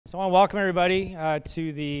So I want to welcome everybody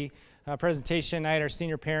to the presentation night, our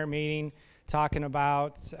senior parent meeting, talking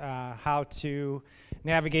about how to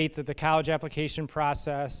navigate the college application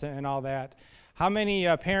process and all that. How many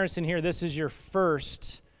parents in here, this is your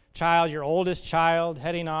first child, your oldest child,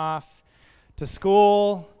 heading off to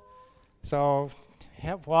school? So,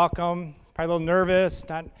 yep, welcome. Probably a little nervous,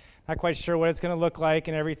 not quite sure what it's going to look like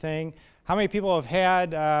and everything. How many people have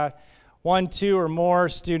had one, two, or more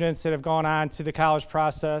students that have gone on to the college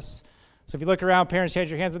process? So if you look around, parents, you had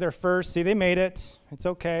your hands with their first. See, they made it. It's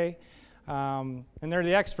okay. And they're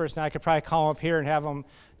the experts now. I could probably call them up here and have them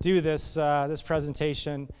do this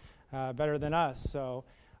presentation better than us. So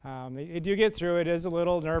they do get through. It is a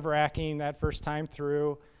little nerve-wracking that first time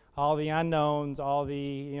through. All the unknowns, all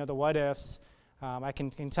the the what ifs. I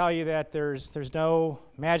can tell you that there's no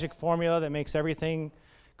magic formula that makes everything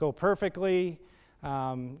go perfectly.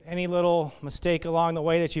 Any little mistake along the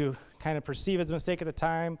way that you kind of perceive as a mistake at the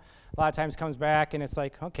time, a lot of times comes back and it's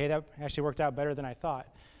like, okay, that actually worked out better than I thought.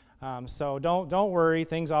 So don't worry,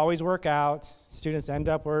 things always work out. Students end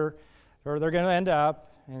up where they're going to end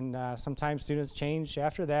up, and sometimes students change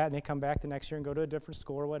after that and they come back the next year and go to a different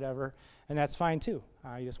school or whatever, and that's fine too.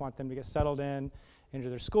 You just want them to get settled into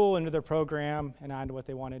their school, into their program, and on to what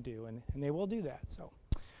they want to do, and they will do that. So,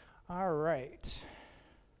 all right.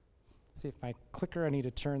 See if my clicker, I need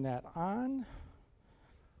to turn that on.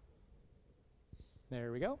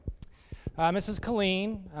 There we go. Mrs.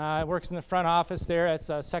 Colleen works in the front office there.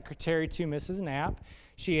 That's secretary to Mrs. Knapp.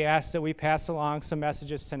 She asked that we pass along some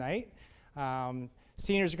messages tonight.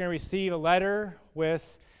 Seniors are going to receive a letter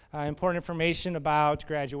with important information about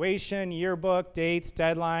graduation, yearbook, dates,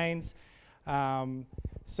 deadlines.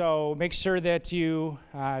 So make sure that you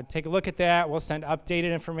take a look at that. We'll send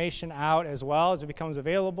updated information out as well as it becomes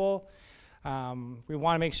available. We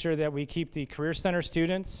want to make sure that we keep the Career Center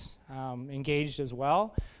students engaged as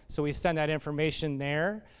well. So we send that information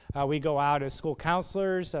there. We go out as school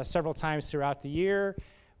counselors several times throughout the year.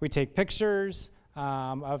 We take pictures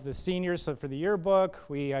of the seniors. So for the yearbook,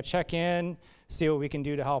 we check in, see what we can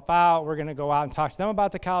do to help out. We're going to go out and talk to them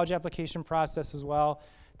about the college application process as well.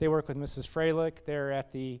 They work with Mrs. Freilich. They're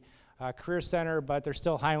at the Career Center, but they're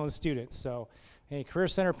still Highland students. So any Career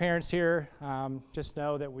Center parents here, just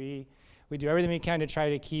know that we do everything we can to try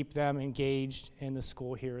to keep them engaged in the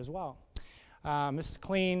school here as well. Mrs.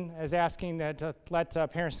 Clean is asking that to let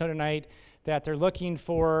parents know tonight that they're looking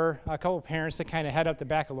for a couple parents to kind of head up the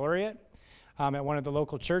baccalaureate at one of the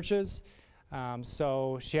local churches.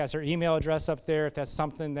 So she has her email address up there if that's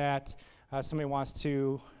something that somebody wants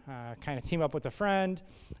to kind of team up with a friend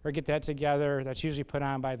or get that together. That's usually put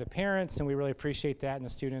on by the parents, and we really appreciate that, and the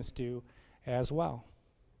students do as well.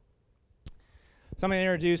 So I'm going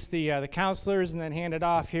to introduce the counselors and then hand it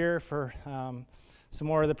off here for some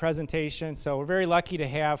more of the presentation. So we're very lucky to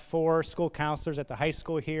have 4 school counselors at the high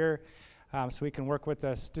school here, so we can work with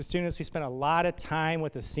the students. We spend a lot of time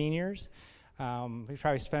with the seniors. We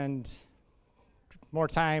probably spend more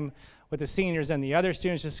time with the seniors than the other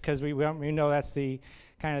students just because we know that's the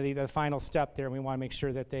kind of the final step there, and we want to make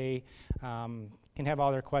sure that they can have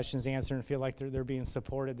all their questions answered and feel like they're being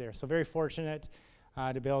supported there. So very fortunate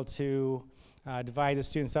to be able to divide the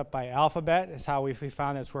students up by alphabet is how we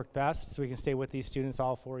found that's worked best, so we can stay with these students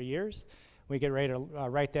all 4 years. We get ready to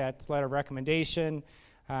write that letter of recommendation.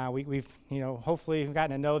 We've hopefully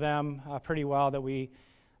gotten to know them pretty well, that we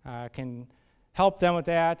can help them with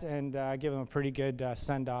that and give them a pretty good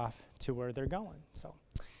send-off to where they're going. So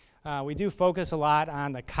we do focus a lot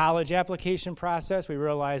on the college application process. We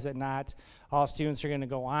realize that not all students are going to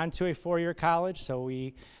go on to a 4-year college, so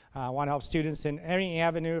we want to help students in any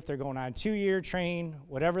avenue. If they're going on 2-year training,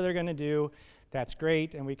 whatever they're going to do, that's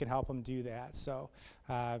great, and we can help them do that. So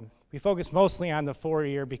we focus mostly on the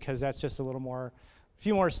 4-year because that's just a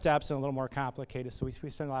few more steps and a little more complicated. So we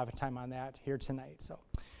spend a lot of time on that here tonight. So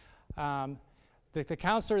the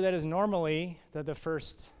counselor that is normally the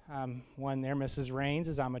first one there, Mrs. Raines,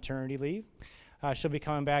 is on maternity leave. She'll be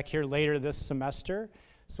coming back here later this semester.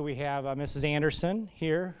 So we have Mrs. Anderson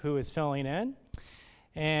here who is filling in.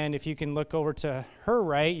 And if you can look over to her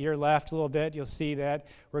right, your left a little bit, you'll see that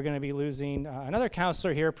we're going to be losing another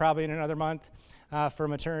counselor here probably in another month for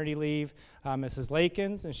maternity leave, Mrs.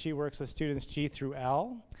 Lakins, and she works with students G through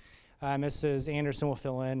L. Mrs. Anderson will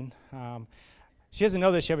fill in. She doesn't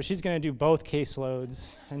know this yet, but she's going to do both caseloads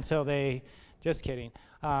until just kidding.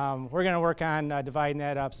 We're going to work on dividing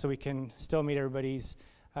that up so we can still meet everybody's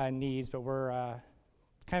needs, but we're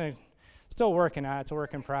kind of still working on it. It's a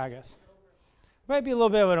work in progress. Might be a little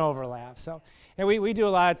bit of an overlap. So, and we do a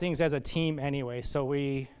lot of things as a team anyway, so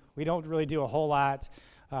we don't really do a whole lot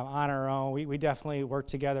on our own. We definitely work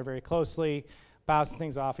together very closely. bouncing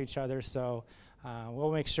things off each other. So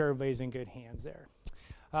we'll make sure everybody's in good hands there.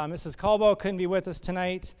 Mrs. Colbo couldn't be with us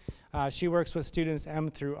tonight. She works with students M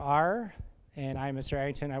through R, and I'm Mr.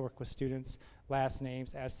 Addington. I work with students last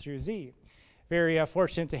names S through Z. Very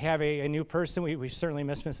fortunate to have a new person. We certainly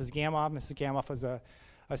miss Mrs. Gamoff. Mrs. Gamoff was a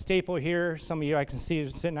staple here. Some of you I can see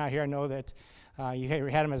sitting out here. I know that you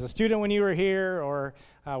had him as a student when you were here, or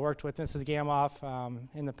worked with Mrs. Gamoff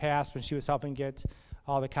in the past when she was helping get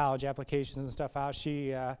all the college applications and stuff out.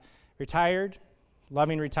 She retired,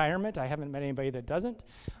 loving retirement. I haven't met anybody that doesn't.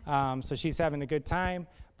 So she's having a good time.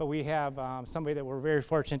 But we have somebody that we're very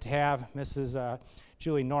fortunate to have, Mrs.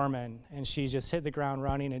 Julie Norman, and she's just hit the ground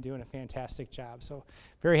running and doing a fantastic job. So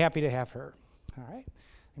very happy to have her. All right,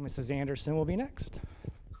 and Mrs. Anderson will be next.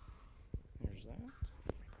 There's that.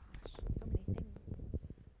 So many things.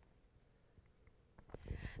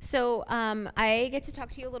 So I get to talk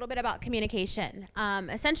to you a little bit about communication.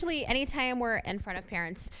 Essentially, anytime we're in front of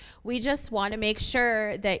parents, we just want to make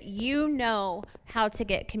sure that you know how to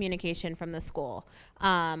get communication from the school.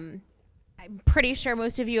 I'm pretty sure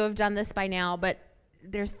most of you have done this by now, but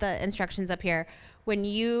there's the instructions up here. When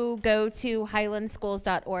you go to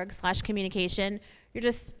highlandschools.org/communication, you're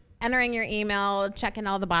just entering your email, checking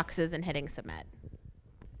all the boxes, and hitting submit.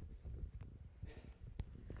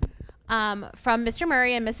 From Mr.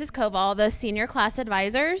 Murray and Mrs. Koval, the senior class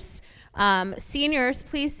advisors. Seniors,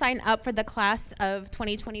 please sign up for the class of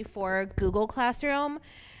 2024 Google Classroom.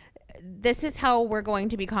 This is how we're going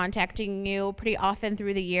to be contacting you pretty often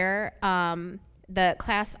through the year. The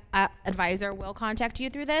class advisor will contact you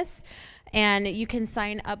through this, and you can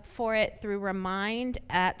sign up for it through Remind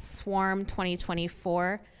at Swarm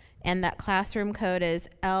 2024, and that classroom code is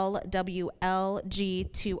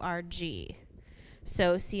LWLG2RG.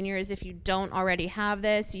 So seniors, if you don't already have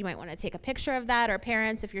this, you might want to take a picture of that, or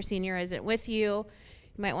parents, if your senior isn't with you,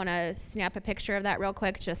 you might want to snap a picture of that real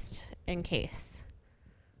quick just in case.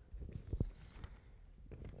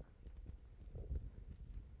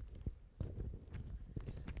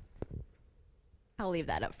 I'll leave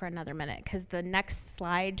that up for another minute because the next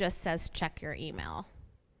slide just says check your email.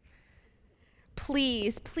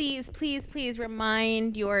 Please, please, please, please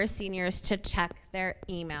remind your seniors to check their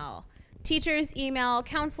email. Teachers' email,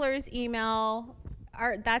 counselors' email,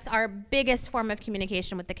 that's our biggest form of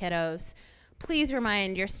communication with the kiddos. Please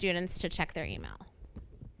remind your students to check their email.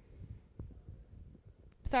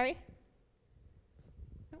 Sorry?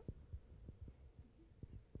 No?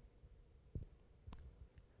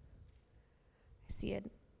 I see a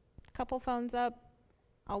couple phones up.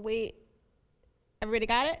 I'll wait. Everybody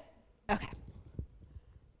got it? Okay.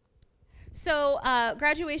 So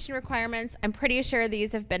graduation requirements, I'm pretty sure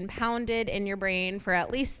these have been pounded in your brain for at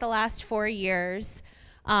least the last 4 years.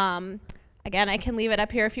 Again, I can leave it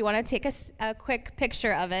up here if you want to take a quick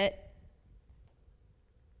picture of it.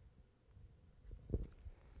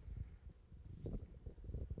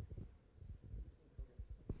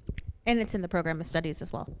 And it's in the program of studies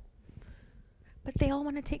as well. But they all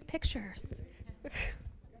want to take pictures.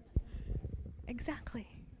 Exactly.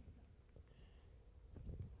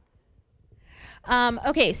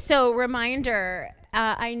 Okay, so reminder,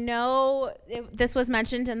 I know this was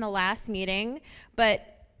mentioned in the last meeting, but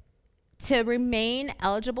to remain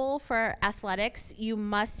eligible for athletics, you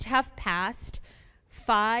must have passed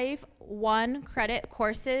 5 1-credit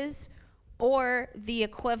courses or the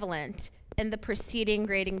equivalent in the preceding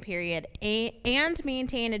grading period and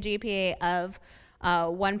maintain a GPA of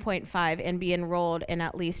 1.5 and be enrolled in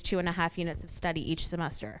at least 2.5 units of study each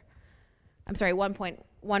semester. I'm sorry,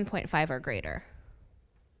 1.5 or greater.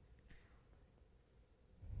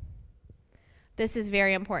 This is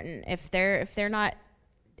very important. If they're not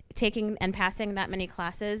taking and passing that many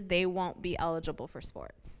classes, they won't be eligible for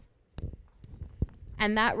sports.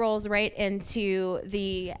 And that rolls right into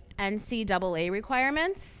the NCAA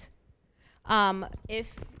requirements.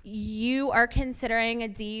 If you are considering a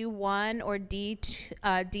D1 or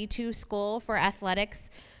D2 school for athletics,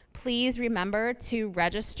 please remember to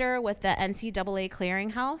register with the NCAA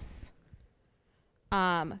clearinghouse.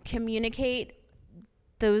 Communicate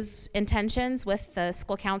those intentions with the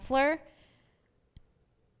school counselor.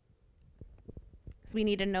 So we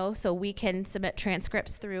need to know so we can submit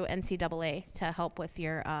transcripts through NCAA to help with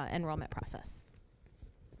your enrollment process.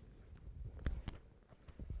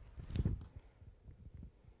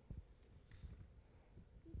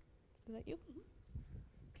 Is that you?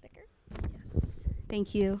 Clicker? Yes,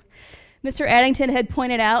 thank you. Mr. Addington had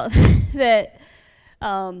pointed out that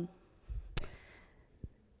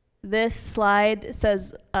this slide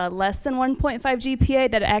says less than 1.5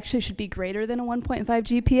 GPA, that it actually should be greater than a 1.5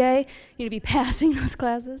 GPA. You need to be passing those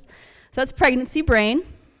classes. So that's pregnancy brain.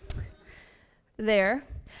 there.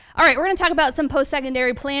 All right, we're going to talk about some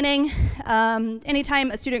post-secondary planning.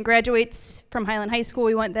 Anytime a student graduates from Highland High School,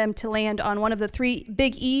 we want them to land on one of the 3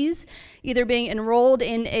 big E's, either being enrolled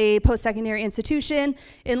in a post-secondary institution,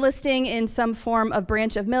 enlisting in some form of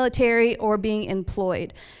branch of military, or being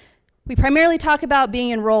employed. We primarily talk about being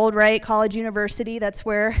enrolled, right? College, university, that's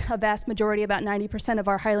where a vast majority, about 90% of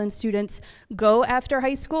our Highland students go after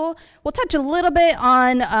high school. We'll touch a little bit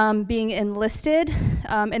on being enlisted,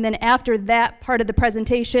 and then after that part of the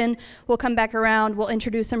presentation, we'll come back around, we'll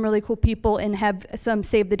introduce some really cool people and have some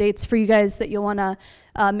save the dates for you guys that you'll wanna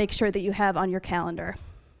make sure that you have on your calendar.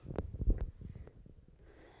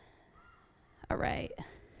 All right.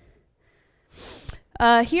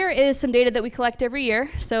 Here is some data that we collect every year.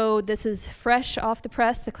 So this is fresh off the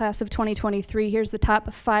press, the class of 2023. Here's the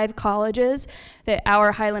top 5 colleges that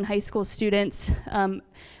our Highland High School students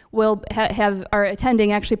will are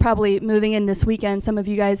attending, actually probably moving in this weekend. Some of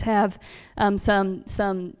you guys have some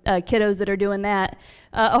kiddos that are doing that.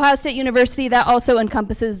 Ohio State University, that also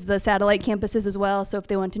encompasses the satellite campuses as well. So if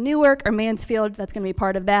they went to Newark or Mansfield, that's going to be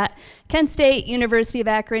part of that. Kent State, University of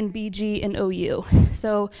Akron, BG, and OU.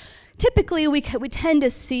 So typically, we tend to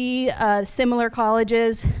see similar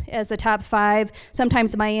colleges as the top 5.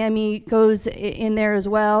 Sometimes Miami goes in there as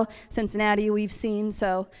well. Cincinnati we've seen,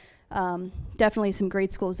 so definitely some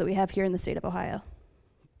great schools that we have here in the state of Ohio.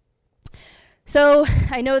 So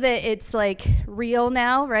I know that it's like real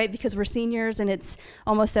now, right? Because we're seniors and it's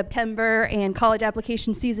almost September and college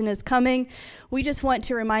application season is coming. We just want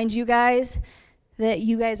to remind you guys that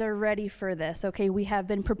you guys are ready for this, okay? We have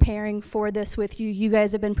been preparing for this with you. You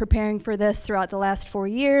guys have been preparing for this throughout the last 4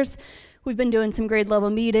 years. We've been doing some grade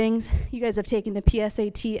level meetings. You guys have taken the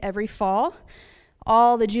PSAT every fall.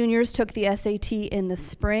 All the juniors took the SAT in the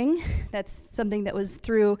spring. That's something that was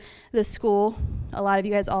through the school. A lot of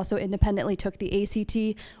you guys also independently took the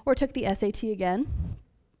ACT or took the SAT again.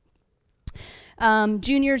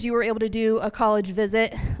 Juniors, you were able to do a college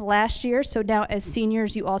visit last year, so now as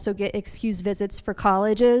seniors, you also get excused visits for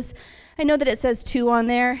colleges. I know that it says 2 on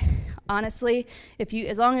there. Honestly,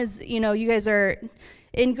 as long as you guys are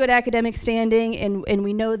in good academic standing and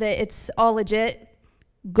we know that it's all legit,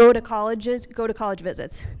 go to colleges, go to college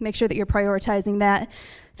visits. Make sure that you're prioritizing that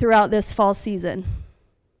throughout this fall season.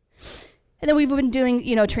 And then we've been doing,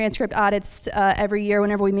 transcript audits every year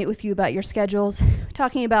whenever we meet with you about your schedules,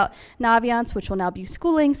 talking about Naviance, which will now be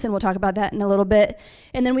School Links, and we'll talk about that in a little bit.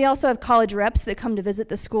 And then we also have college reps that come to visit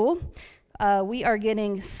the school. We are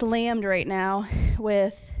getting slammed right now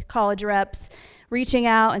with college reps reaching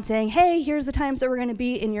out and saying, hey, here's the times that we're going to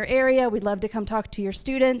be in your area. We'd love to come talk to your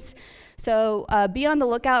students. So be on the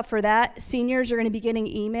lookout for that. Seniors are going to be getting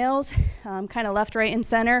emails, kind of left, right, and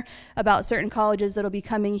center about certain colleges that'll be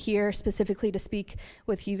coming here specifically to speak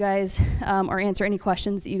with you guys or answer any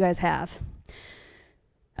questions that you guys have.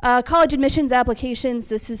 College admissions applications.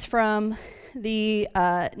 This is from the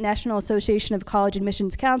National Association of College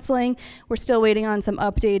Admissions Counseling. We're still waiting on some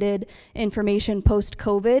updated information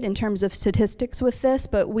post-COVID in terms of statistics with this,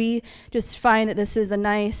 but we just find that this is a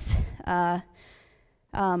nice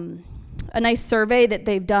survey that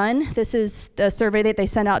they've done. This is the survey that they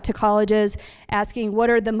sent out to colleges asking what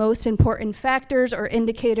are the most important factors or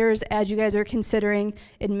indicators as you guys are considering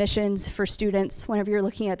admissions for students whenever you're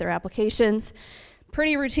looking at their applications.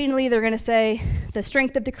 Pretty routinely, they're going to say the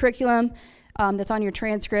strength of the curriculum that's on your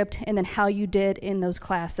transcript and then how you did in those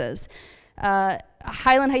classes.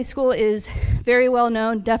 Highland High School is very well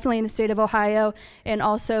known, definitely in the state of Ohio, and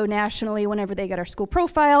also nationally whenever they get our school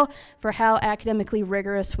profile for how academically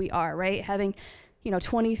rigorous we are, right? Having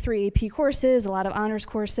 23 AP courses, a lot of honors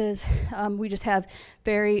courses. We just have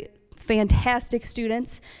very fantastic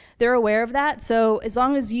students. They're aware of that. So as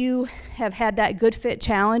long as you have had that good fit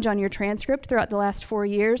challenge on your transcript throughout the last 4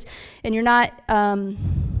 years, and you're not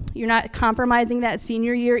compromising that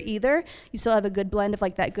senior year either, you still have a good blend of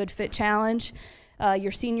like that good fit challenge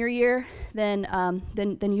your senior year, then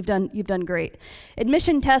you've done great.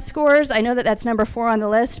 Admission test scores, I know that that's number 4 on the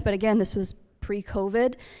list, but again, this was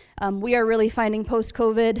pre-COVID. We are really finding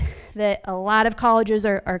post-COVID that a lot of colleges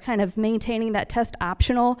are kind of maintaining that test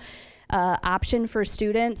optional option for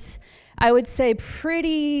students. I would say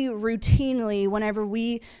pretty routinely whenever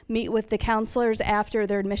we meet with the counselors after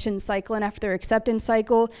their admission cycle and after their acceptance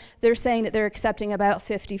cycle, they're saying that they're accepting about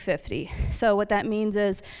 50-50. So what that means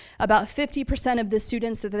is about 50% of the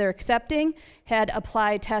students that they're accepting had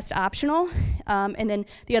applied test optional, and then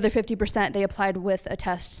the other 50% they applied with a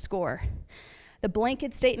test score. The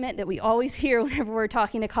blanket statement that we always hear whenever we're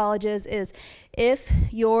talking to colleges is, if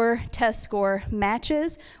your test score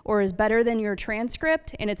matches or is better than your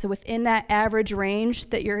transcript and it's within that average range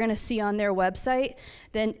that you're gonna see on their website,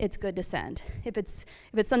 then it's good to send. If it's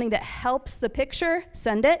something that helps the picture,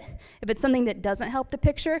 send it. If it's something that doesn't help the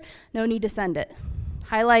picture, no need to send it.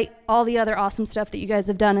 Highlight all the other awesome stuff that you guys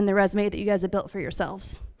have done in the resume that you guys have built for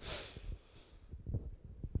yourselves.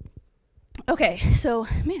 Okay, so,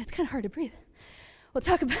 man, it's kind of hard to breathe. We'll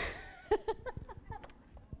talk about,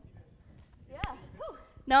 yeah, whew.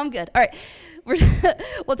 No, I'm good. All right,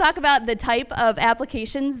 we'll talk about the type of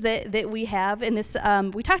applications that we have in this.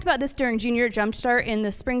 We talked about this during Junior Jumpstart in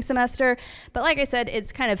the spring semester, but like I said,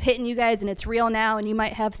 it's kind of hitting you guys and it's real now, and you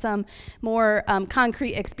might have some more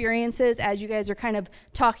concrete experiences as you guys are kind of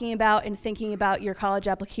talking about and thinking about your college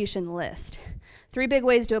application list. 3 big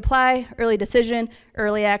ways to apply: early decision,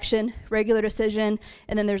 early action, regular decision,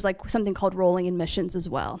 and then there's like something called rolling admissions as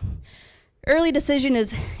well. Early decision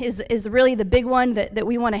is really the big one that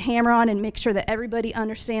we want to hammer on and make sure that everybody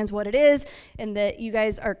understands what it is and that you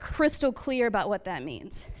guys are crystal clear about what that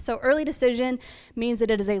means. So early decision means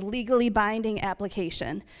that it is a legally binding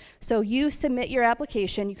application. So you submit your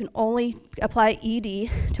application. You can only apply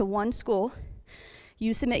ED to one school.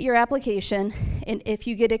 You submit your application, and if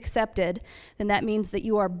you get accepted, then that means that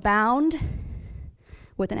you are bound,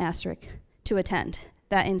 with an asterisk, to attend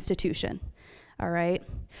that institution, all right?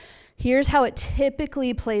 Here's how it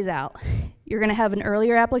typically plays out. You're gonna have an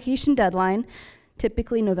earlier application deadline,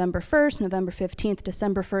 typically November 1st, November 15th,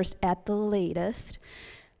 December 1st at the latest.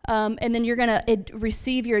 And then you're gonna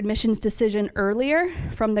receive your admissions decision earlier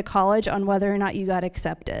from the college on whether or not you got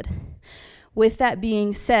accepted. With that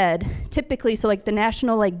being said, typically, so like the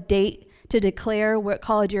national date to declare what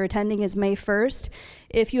college you're attending is May 1st.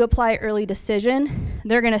 If you apply early decision,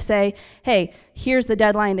 they're gonna say, hey, here's the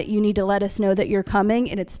deadline that you need to let us know that you're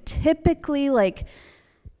coming, and it's typically like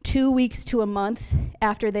 2 weeks to a month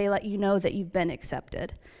after they let you know that you've been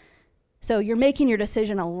accepted. So you're making your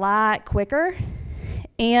decision a lot quicker,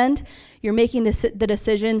 and you're making the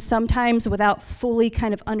decision sometimes without fully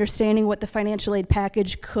kind of understanding what the financial aid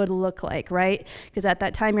package could look like, right? Because at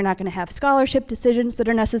that time, you're not gonna have scholarship decisions that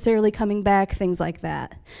are necessarily coming back, things like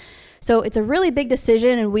that. So it's a really big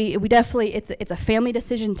decision, and we definitely, it's a family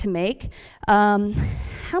decision to make. How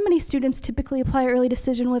many students typically apply early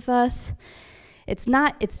decision with us?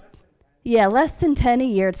 Yeah, less than 10 a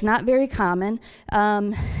year. It's not very common.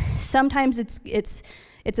 Sometimes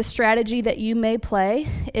it's a strategy that you may play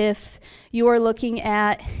if you are looking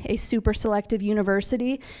at a super selective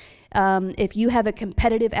university. If you have a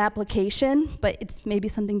competitive application, but it's maybe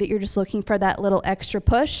something that you're just looking for that little extra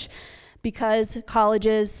push, because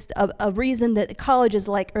colleges, a reason that colleges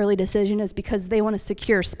like early decision is because they want to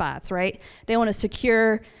secure spots, right? They want to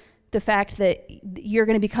secure the fact that you're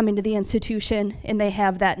going to be coming to the institution and they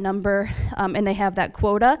have that number and they have that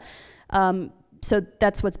quota. So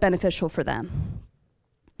that's what's beneficial for them.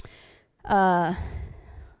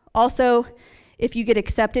 Also, if you get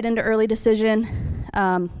accepted into early decision,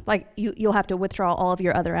 you'll have to withdraw all of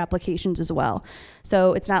your other applications as well.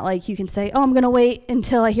 So it's not like you can say, oh, I'm gonna wait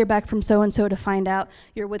until I hear back from so-and-so to find out.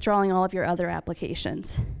 You're withdrawing all of your other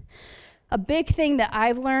applications. A big thing that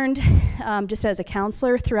I've learned just as a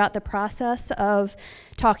counselor throughout the process of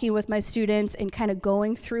talking with my students and kind of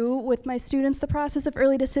going through with my students the process of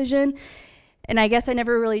early decision, and I guess I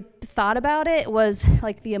never really thought about it, was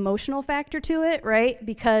like the emotional factor to it, right?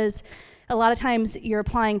 Because a lot of times you're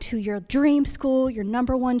applying to your dream school, your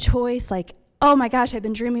 #1 choice, like, oh my gosh, I've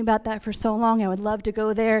been dreaming about that for so long, I would love to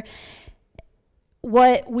go there.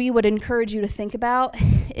 What we would encourage you to think about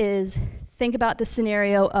is think about the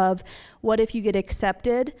scenario of what if you get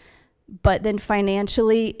accepted, but then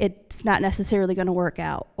financially it's not necessarily going to work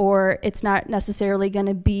out, or it's not necessarily going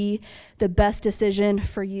to be the best decision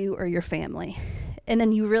for you or your family. And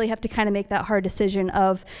then you really have to kind of make that hard decision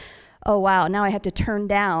of, oh wow, now I have to turn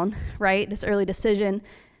down, right, this early decision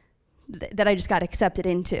that I just got accepted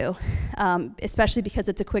into, especially because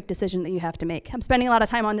it's a quick decision that you have to make. I'm spending a lot of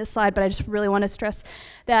time on this slide, but I just really want to stress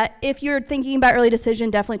that if you're thinking about early decision,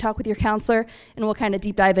 definitely talk with your counselor, and we'll kind of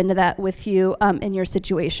deep dive into that with you in your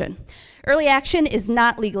situation. Early action is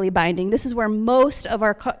not legally binding. This is where most of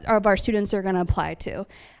our students are going to apply to.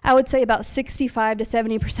 I would say about 65 to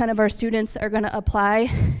 70% of our students are going to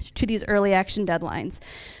apply to these early action deadlines.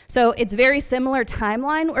 So it's very similar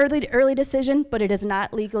timeline, early decision, but it is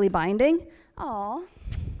not legally binding. Oh,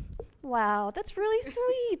 wow, that's really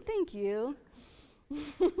sweet. Thank you.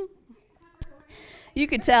 You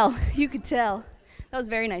could tell. That was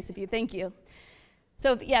very nice of you. Thank you.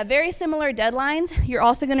 So yeah, very similar deadlines. You're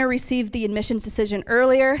also going to receive the admissions decision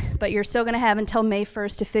earlier, but you're still going to have until May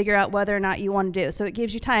 1st to figure out whether or not you want to do. So it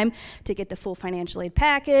gives you time to get the full financial aid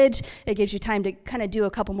package. It gives you time to kind of do a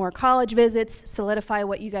couple more college visits, solidify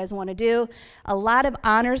what you guys want to do. A lot of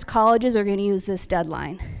honors colleges are going to use this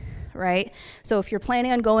deadline, right? So if you're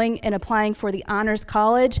planning on going and applying for the honors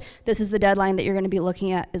college, this is the deadline that you're going to be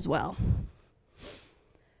looking at as well.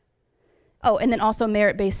 Oh, and then also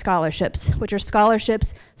merit-based scholarships, which are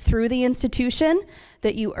scholarships through the institution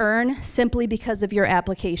that you earn simply because of your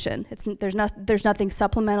application. There's nothing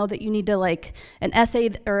supplemental that you need to, like an essay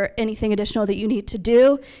or anything additional that you need to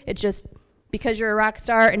do. It's just because you're a rock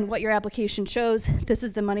star and what your application shows, this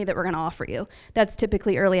is the money that we're going to offer you. That's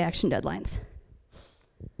typically early action deadlines.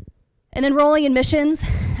 And then rolling admissions,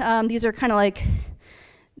 these are kind of like,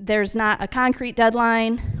 there's not a concrete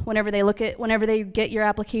deadline. Whenever they get your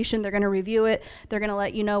application, they're going to review it. They're going to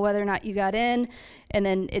let you know whether or not you got in. And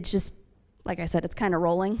then it's just, like I said, it's kind of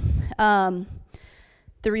rolling. The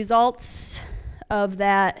results of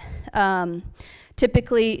that,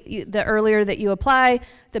 typically the earlier that you apply,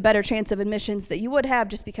 the better chance of admissions that you would have,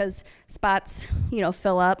 just because spots,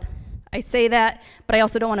 fill up. I say that, but I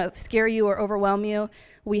also don't want to scare you or overwhelm you.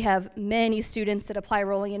 We have many students that apply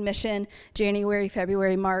rolling admission January,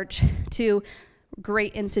 February, March to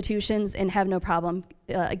great institutions and have no problem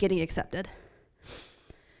getting accepted.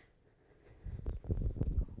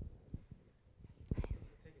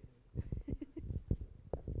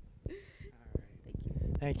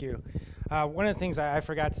 Thank you. One of the things I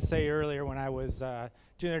forgot to say earlier when I was doing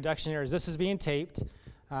the introduction here is this is being taped.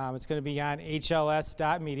 It's going to be on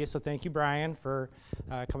hls.media, so thank you, Brian, for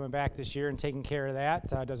coming back this year and taking care of that.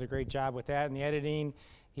 Does a great job with that and the editing.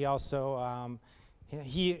 He also,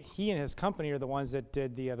 he and his company are the ones that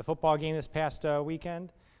did the football game this past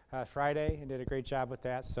weekend, Friday, and did a great job with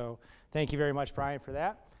that. So thank you very much, Brian, for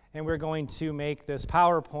that. And we're going to make this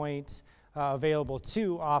PowerPoint available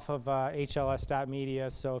too off of hls.media.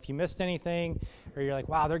 So if you missed anything, or you're like,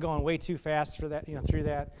 wow, they're going way too fast for that, through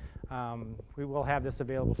that. We will have this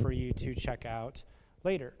available for you to check out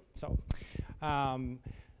later. So,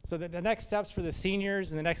 the next steps for the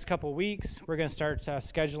seniors in the next couple weeks, we're going to start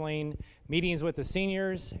scheduling meetings with the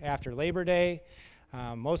seniors after Labor Day.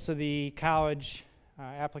 Most of the college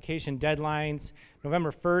application deadlines,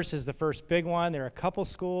 November 1st is the first big one. There are a couple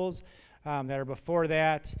schools that are before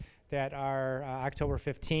that are October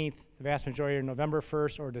 15th. The vast majority are November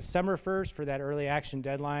 1st or December 1st for that early action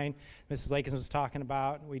deadline Mrs. Lakins was talking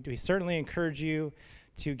about. We certainly encourage you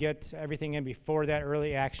to get everything in before that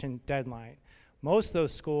early action deadline. Most of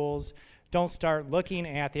those schools don't start looking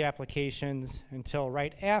at the applications until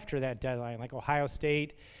right after that deadline, like Ohio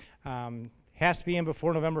State has to be in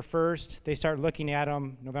before November 1st. They start looking at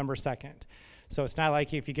them November 2nd. So it's not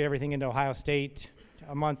like if you get everything into Ohio State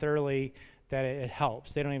a month early, that it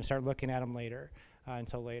helps. They don't even start looking at them later,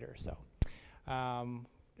 until later. So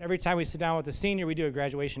every time we sit down with the senior, we do a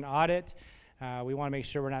graduation audit. We want to make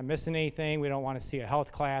sure we're not missing anything. We don't want to see a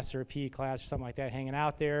health class or a PE class or something like that hanging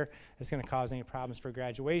out there that's going to cause any problems for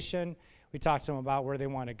graduation. We talk to them about where they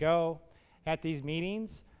want to go. At these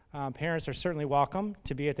meetings, parents are certainly welcome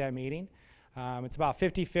to be at that meeting. It's about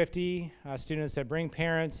 50-50 students that bring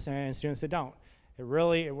parents and students that don't.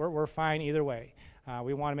 We're fine either way.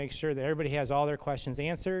 We want to make sure that everybody has all their questions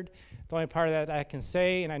answered. The only part of that I can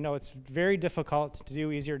say, and I know it's very difficult to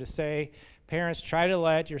do, easier to say, parents, try to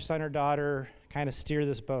let your son or daughter kind of steer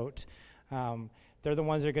this boat. They're the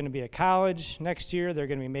ones that are going to be at college next year. They're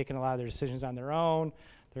going to be making a lot of their decisions on their own.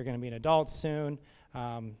 They're going to be an adult soon.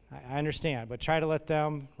 I understand, but try to let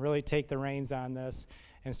them really take the reins on this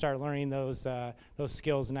and start learning those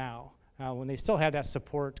skills now when they still have that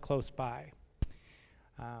support close by.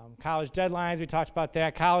 College deadlines, we talked about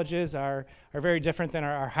that. Colleges are very different than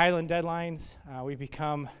our Highland deadlines.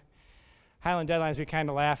 Highland deadlines, we kind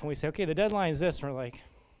of laugh and we say, okay, the deadline is this. And we're like,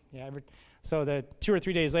 yeah. So the 2 or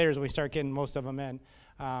 3 days later is when we start getting most of them in.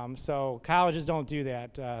 So colleges don't do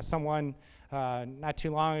that. Someone not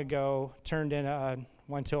too long ago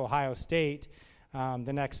went to Ohio State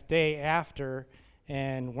the next day after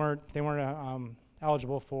and they weren't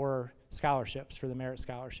eligible for scholarships, for the merit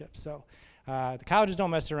scholarships. So the colleges don't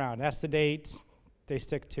mess around. That's the date. They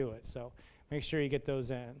stick to it. So make sure you get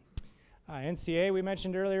those in. NCA we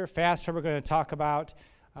mentioned earlier. FAFSA we're going to talk about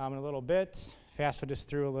in a little bit. FAFSA just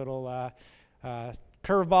threw a little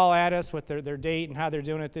curveball at us with their date and how they're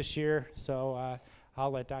doing it this year. So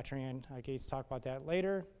I'll let Dr. Ann Gates talk about that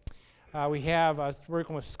later. We have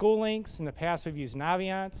working with school links. In the past we've used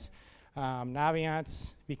Naviance.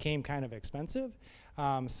 Naviance became kind of expensive.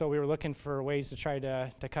 So we were looking for ways to try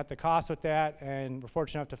to cut the cost with that, and we're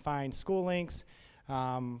fortunate enough to find school links.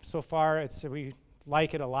 So far, we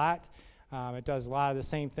like it a lot. It does a lot of the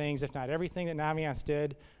same things, if not everything that Naviance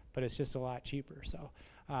did, but it's just a lot cheaper. So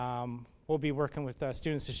we'll be working with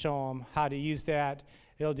students to show them how to use that.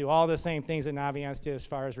 It'll do all the same things that Naviance did as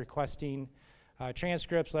far as requesting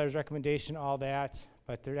transcripts, letters of recommendation, all that.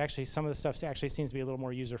 But some of the stuff actually seems to be a little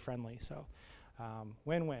more user-friendly. So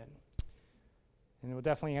win-win. And we'll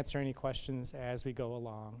definitely answer any questions as we go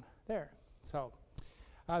along there. So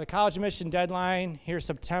the college admission deadline here,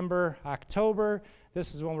 September, October.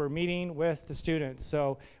 This is when we're meeting with the students.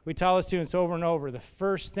 So we tell the students over and over, the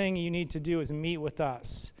first thing you need to do is meet with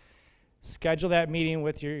us. Schedule that meeting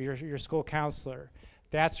with your school counselor.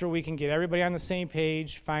 That's where we can get everybody on the same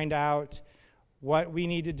page, find out what we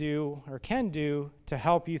need to do or can do to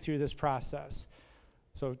help you through this process.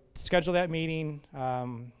 So schedule that meeting.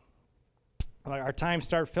 Our times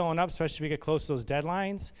start filling up, especially as we get close to those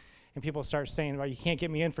deadlines. And people start saying, well, you can't get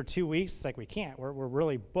me in for 2 weeks. It's like, we can't. We're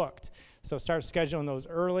really booked. So start scheduling those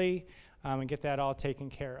early and get that all taken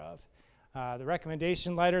care of. The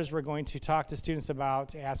recommendation letters, we're going to talk to students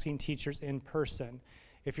about asking teachers in person.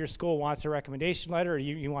 If your school wants a recommendation letter or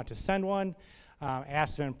you want to send one,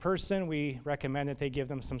 ask them in person. We recommend that they give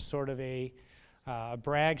them some sort of a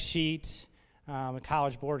brag sheet. A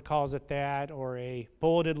college board calls it that, or a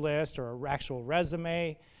bulleted list, or an actual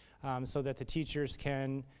resume, so that the teachers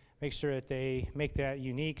can make sure that they make that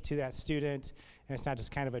unique to that student, and it's not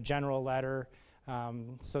just kind of a general letter,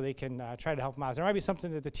 so they can try to help them out. There might be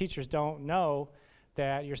something that the teachers don't know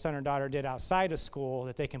that your son or daughter did outside of school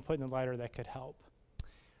that they can put in the letter that could help.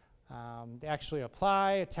 They actually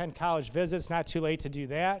apply, attend college visits, not too late to do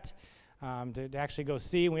that, to actually go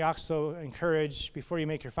see. And we also encourage, before you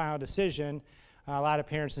make your final decision, a lot of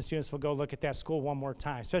parents and students will go look at that school one more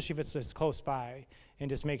time, especially if it's close by,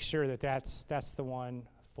 and just make sure that that's the one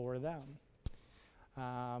for them.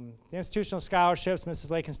 The institutional scholarships, Mrs.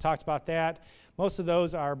 Lakin's talked about that. Most of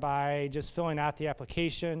those are by just filling out the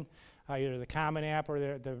application, either the Common App or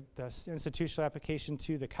the institutional application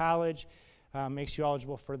to the college. Makes you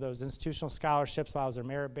eligible for those institutional scholarships, allows they're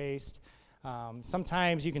merit-based.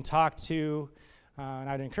 Sometimes you can talk to, and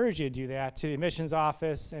I'd encourage you to do that, to the admissions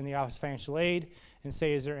office and the Office of Financial Aid and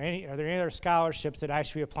say, are there any other scholarships that I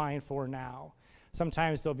should be applying for now?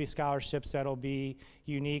 Sometimes there'll be scholarships that'll be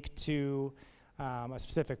unique to a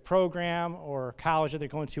specific program or college that they're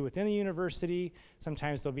going to within the university.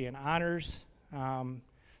 Sometimes there'll be an honors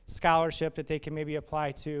scholarship that they can maybe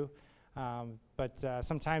apply to. But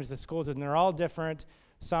sometimes the schools, and they're all different.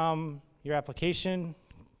 Some, your application,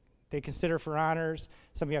 they consider for honors.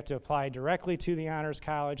 Some you have to apply directly to the honors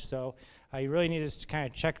college. So you really need to kind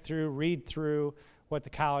of check through, read through what the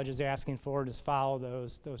college is asking for, just follow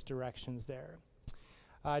those directions there.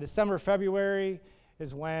 December, February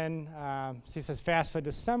is when, see, it says FAFSA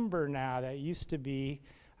December now. That used to be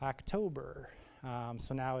October.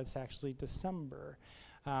 So now it's actually December.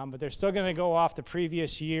 But they're still going to go off the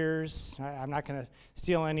previous years. I'm not going to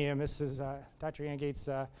steal any of Dr. Yangate's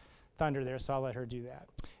thunder there, so I'll let her do that.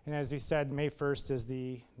 And as we said, May 1st is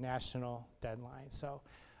the national deadline. So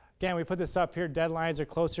again, we put this up here. Deadlines are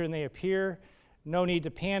closer than they appear. No need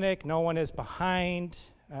to panic. No one is behind.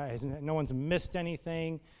 No one's missed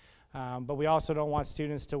anything. But we also don't want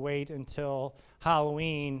students to wait until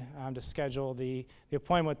Halloween to schedule the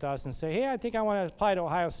appointment with us and say, hey, I think I want to apply to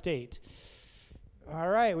Ohio State. All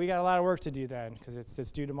right, we got a lot of work to do then because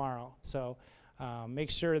it's due tomorrow. So make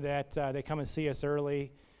sure that they come and see us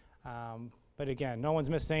early. But again, no one's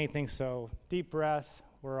missed anything, so deep breath.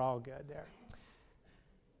 We're all good there.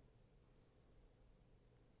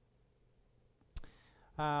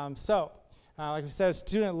 Like we said,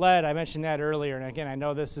 student-led, I mentioned that earlier. And again, I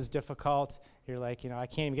know this is difficult. You're like, I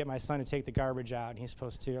can't even get my son to take the garbage out. And I'm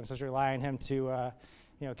supposed to rely on him to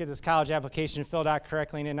get this college application filled out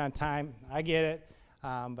correctly and in on time. I get it,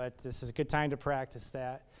 but this is a good time to practice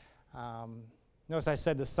that. Notice I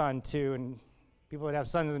said the son too, and people that have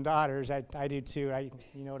sons and daughters, I do too.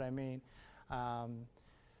 You know what I mean.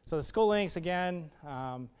 So the school links again,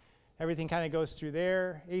 everything kind of goes through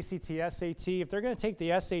there. ACT, SAT. If they're going to take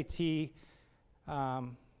the SAT,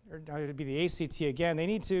 or it'd be the ACT again, they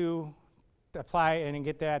need to apply and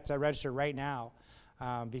get that registered right now,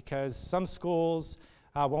 because some schools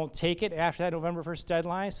won't take it after that November 1st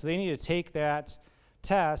deadline, so they need to take that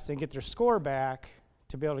test and get their score back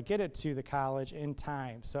to be able to get it to the college in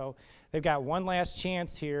time. So they've got one last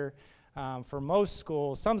chance here for most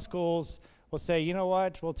schools. Some schools will say, you know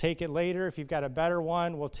what, we'll take it later. If you've got a better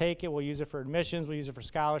one, we'll take it. We'll use it for admissions. We'll use it for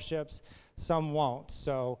scholarships. Some won't.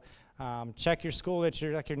 So check your school that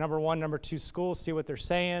you're like your number one, number two school, see what they're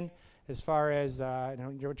saying. as far as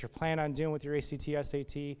what you're planning on doing with your ACT,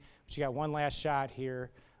 SAT, but you got one last shot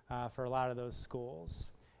here for a lot of those schools.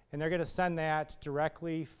 And they're going to send that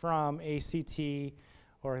directly from ACT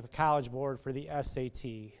or the College Board for the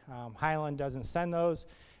SAT. Highland doesn't send those.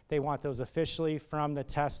 They want those officially from the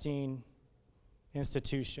testing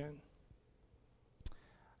institution.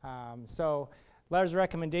 So letters of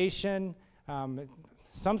recommendation,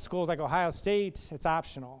 some schools like Ohio State, it's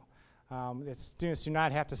optional. Students do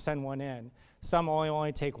not have to send one in. Some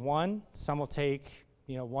only take one. Some will take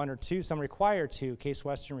one or two. Some require two. Case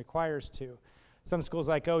Western requires two. Some schools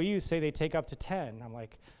like OU say they take up to 10. I'm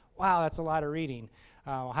like, wow, that's a lot of reading.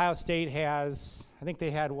 Ohio State has, I think they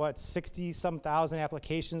had, 60-some thousand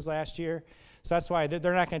applications last year. So that's why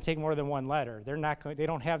they're not going to take more than one letter. They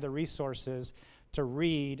don't have the resources to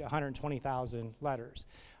read 120,000 letters.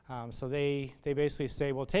 So they basically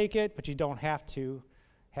say, we'll take it, but you don't have to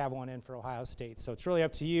have one in for Ohio State. So it's really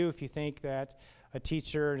up to you if you think that a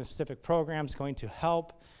teacher in a specific program is going to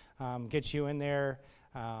help get you in there.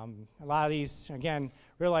 A lot of these, again,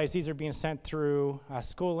 realize these are being sent through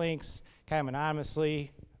school links, kind of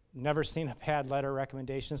anonymously. Never seen a bad letter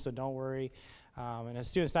recommendation, so don't worry. And a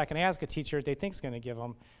student's not going to ask a teacher if they think is going to give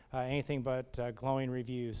them anything but glowing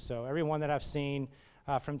reviews. So everyone that I've seen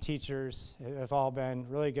from teachers have all been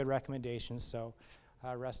really good recommendations, so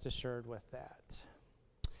rest assured with that.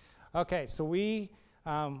 Okay, so we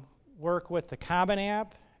work with the Common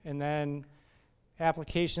App and then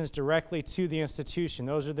applications directly to the institution.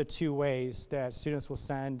 Those are the two ways that students will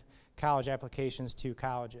send college applications to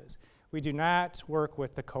colleges. We do not work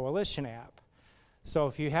with the Coalition app. So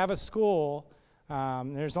if you have a school,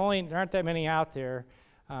 there aren't that many out there.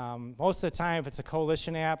 Most of the time, if it's a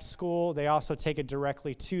Coalition app school, they also take it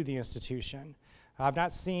directly to the institution. I've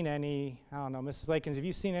not seen any, I don't know, Mrs. Lakins, have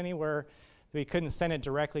you seen anywhere we couldn't send it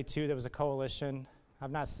directly to that was a Coalition?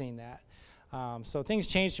 I've not seen that. So things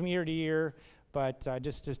change from year to year, but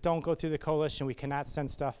just don't go through the Coalition. We cannot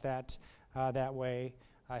send stuff that way.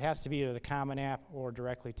 It has to be either the Common App or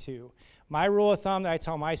directly to. My rule of thumb that I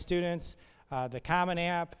tell my students, the Common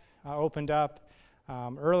App opened up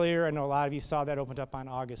earlier. I know a lot of you saw that opened up on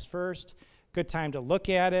August 1st. Good time to look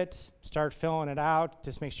at it, start filling it out.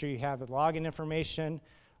 Just make sure you have the login information.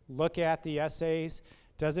 Look at the essays.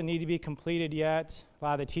 Doesn't need to be completed yet. A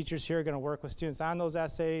lot of the teachers here are going to work with students on those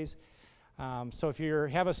essays. So if you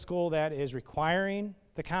have a school that is requiring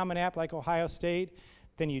the Common App like Ohio State,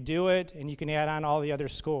 then you do it and you can add on all the other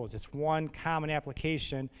schools. It's one common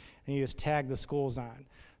application and you just tag the schools on.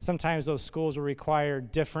 Sometimes those schools will require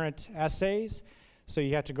different essays, so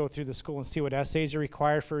you have to go through the school and see what essays are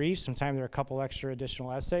required for each. Sometimes there are a couple extra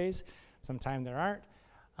additional essays, sometimes there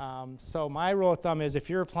aren't. So my rule of thumb is if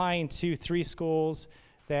you're applying to 3 schools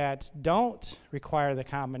that don't require the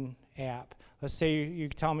Common App, let's say you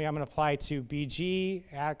tell me I'm going to apply to BG,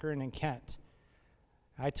 Akron, and Kent.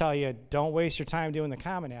 I tell you, don't waste your time doing the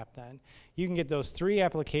Common App then. You can get those 3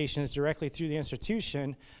 applications directly through the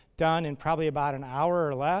institution done in probably about an hour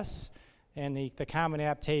or less, and the Common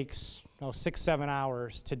App takes 6-7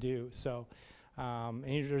 hours to do. So and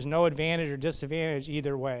there's no advantage or disadvantage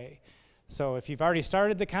either way. So if you've already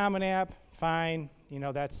started the Common App, fine,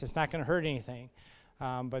 it's not going to hurt anything.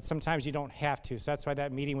 But sometimes you don't have to, so that's why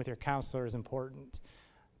that meeting with your counselor is important.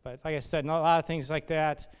 But like I said, a lot of things like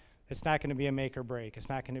that, it's not going to be a make or break. It's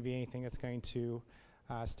not going to be anything that's going to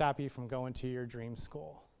stop you from going to your dream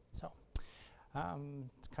school. So I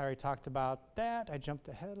already talked about that. I jumped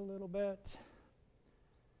ahead a little bit.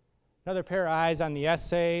 Another pair of eyes on the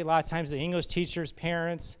essay. A lot of times the English teachers,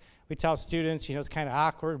 parents, we tell students, it's kind of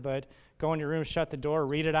awkward, but go in your room, shut the door,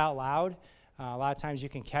 read it out loud. A lot of times you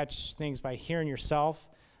can catch things by hearing yourself,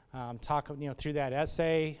 talk through that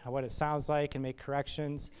essay, what it sounds like, and make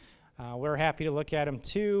corrections. We're happy to look at them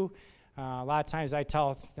too. A lot of times I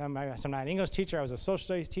tell them, I'm not an English teacher, I was a social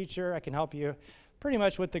studies teacher. I can help you pretty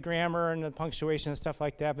much with the grammar and the punctuation and stuff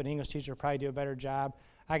like that, but an English teacher will probably do a better job.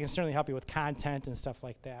 I can certainly help you with content and stuff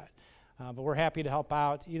like that. But we're happy to help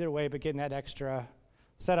out either way, but getting that extra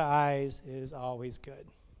set of eyes is always good.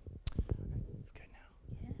 Good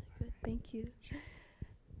now. Yeah, good, thank you.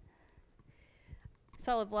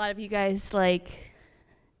 Saw a lot of you guys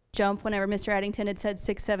jump whenever Mr. Addington had said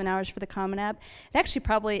 6-7 hours for the Common App. It actually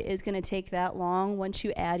probably is going to take that long once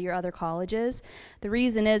you add your other colleges. The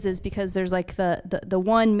reason is because there's the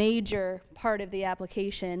one major part of the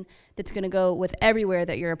application that's going to go with everywhere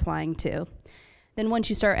that you're applying to. Then once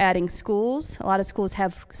you start adding schools, a lot of schools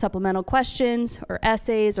have supplemental questions or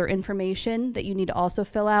essays or information that you need to also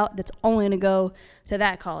fill out that's only going to go to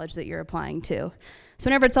that college that you're applying to. So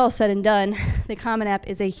whenever it's all said and done, the Common App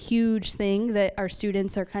is a huge thing that our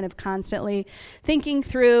students are kind of constantly thinking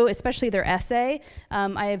through, especially their essay.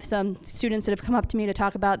 I have some students that have come up to me to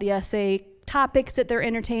talk about the essay topics that they're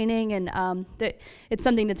entertaining, and that it's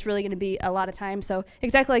something that's really going to be a lot of time. So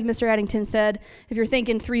exactly like Mr. Addington said, if you're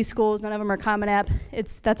thinking 3 schools, none of them are Common App,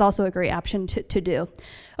 that's also a great option to do.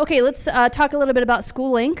 Okay, let's talk a little bit about school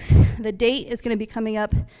links. The date is going to be coming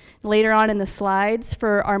up later on in the slides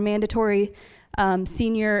for our mandatory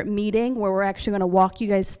senior meeting, where we're actually going to walk you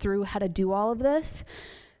guys through how to do all of this.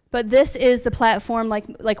 But this is the platform,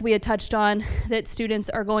 like we had touched on, that students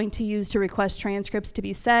are going to use to request transcripts to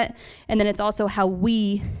be sent. And then it's also how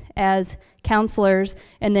we, as counselors,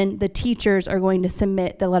 and then the teachers are going to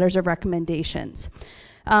submit the letters of recommendations.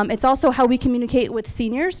 It's also how we communicate with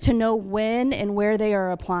seniors to know when and where they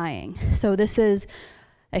are applying. So this is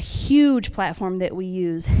a huge platform that we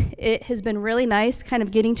use. It has been really nice kind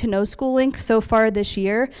of getting to know SchoolLink so far this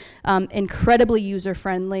year. Incredibly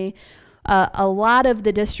user-friendly. A lot of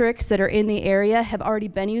the districts that are in the area have already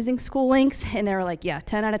been using SchoolLinks, and they're like, yeah,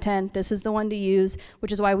 10 out of 10, this is the one to use,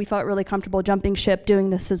 which is why we felt really comfortable jumping ship doing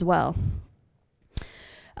this as well.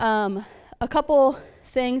 A couple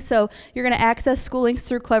things. So you're going to access SchoolLinks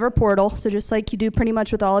through Clever Portal. So just like you do pretty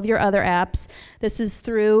much with all of your other apps, this is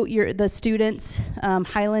through the student's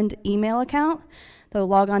Highland email account. They'll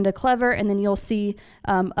log on to Clever, and then you'll see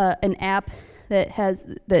an app that has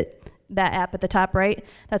that app at the top right.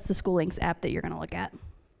 That's the SchoolLinks app that you're going to look at.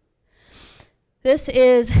 This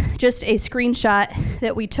is just a screenshot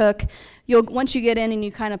that we took. Once you get in and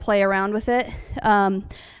you kind of play around with it.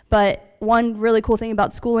 But one really cool thing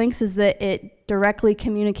about SchoolLinks is that it directly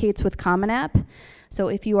communicates with Common App. So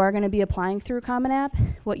if you are going to be applying through Common App,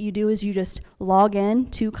 what you do is you just log in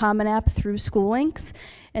to Common App through SchoolLinks,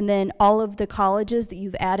 and then all of the colleges that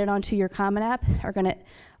you've added onto your Common App are going to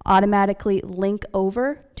automatically link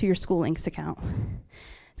over to your SchoolLinks account.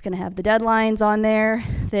 It's going to have the deadlines on there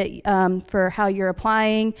that for how you're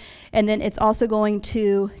applying, and then it's also going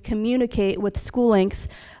to communicate with SchoolLinks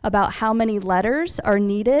about how many letters are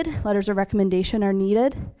needed, letters of recommendation are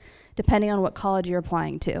needed, depending on what college you're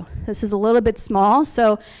applying to. This is a little bit small,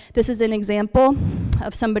 so this is an example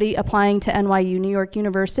of somebody applying to NYU, New York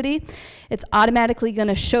University. It's automatically going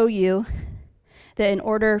to show you that in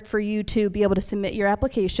order for you to be able to submit your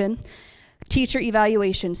application, teacher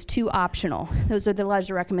evaluations, 2 optional. Those are the letters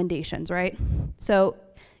of recommendations, right? So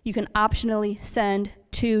you can optionally send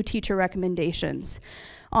 2 teacher recommendations.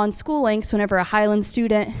 On SchoolLinks, whenever a Highland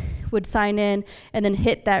student would sign in and then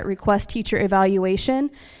hit that request teacher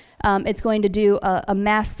evaluation, it's going to do a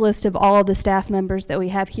mass list of all of the staff members that we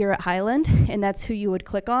have here at Highland, and that's who you would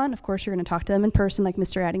click on. Of course, you're going to talk to them in person, like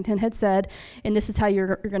Mr. Addington had said, and this is how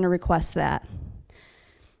you're going to request that.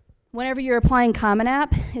 Whenever you're applying Common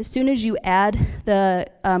App, as soon as you add the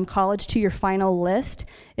college to your final list,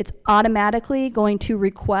 it's automatically going to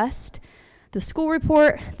request the school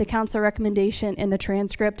report, the counselor recommendation, and the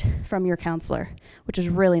transcript from your counselor, which is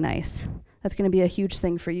really nice. That's going to be a huge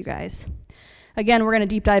thing for you guys. Again, we're going to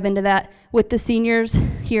deep dive into that with the seniors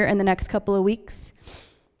here in the next couple of weeks.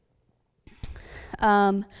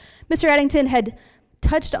 Mr. Addington had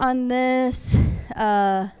touched on this.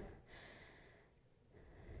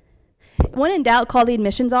 When in doubt, call the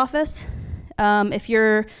admissions office. If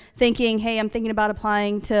you're thinking, hey, I'm thinking about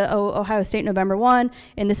applying to Ohio State November 1,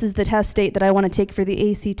 and this is the test date that I want to take for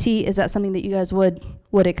the ACT, is that something that you guys would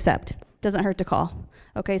accept? Doesn't hurt to call.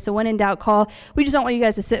 Okay, so when in doubt, call. We just don't want you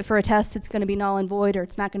guys to sit for a test that's going to be null and void, or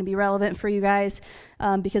it's not going to be relevant for you guys,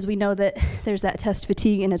 because we know that there's that test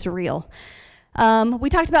fatigue and it's real. We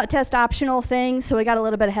talked about test optional things, so we got a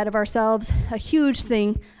little bit ahead of ourselves. A huge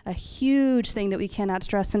thing that we cannot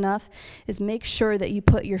stress enough is make sure that you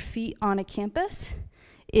put your feet on a campus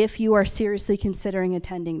if you are seriously considering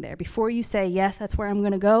attending there. Before you say, yes, that's where I'm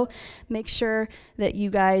going to go, make sure that you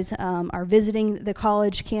guys are visiting the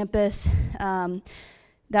college campus.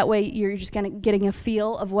 That way you're just getting a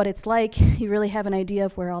feel of what it's like. You really have an idea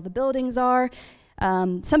of where all the buildings are.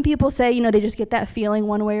 Some people say, they just get that feeling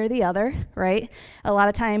one way or the other, right? A lot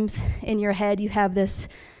of times in your head you have this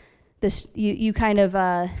you kind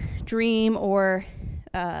of dream or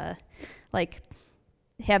like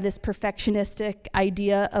have this perfectionistic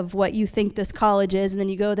idea of what you think this college is, and then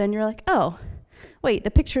you go there and you're like, oh, wait,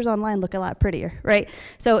 the pictures online look a lot prettier, right?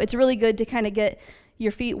 So it's really good to kind of get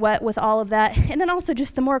your feet wet with all of that. And then also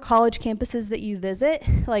just the more college campuses that you visit,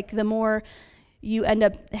 like the more you end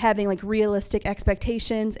up having like realistic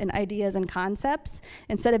expectations and ideas and concepts.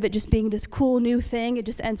 Instead of it just being this cool new thing, it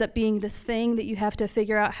just ends up being this thing that you have to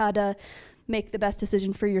figure out how to make the best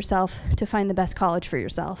decision for yourself to find the best college for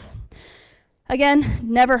yourself. Again,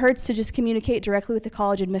 never hurts to just communicate directly with the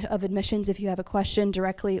College of Admissions if you have a question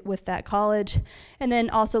directly with that college. And then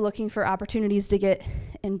also looking for opportunities to get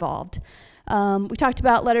involved. We talked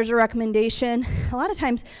about letters of recommendation. A lot of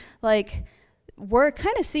times, like, we're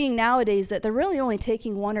kind of seeing nowadays that they're really only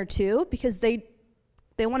taking 1 or 2 because they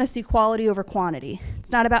want to see quality over quantity.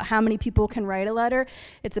 It's not about how many people can write a letter.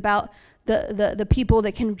 It's about the people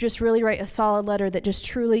that can just really write a solid letter that just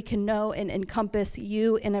truly can know and encompass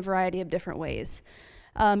you in a variety of different ways.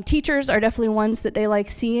 Teachers are definitely ones that they like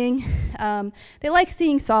seeing. They like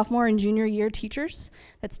seeing sophomore and junior year teachers.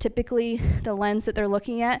 That's typically the lens that they're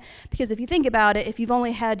looking at, because if you think about it, if you've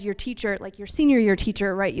only had your teacher, like your senior year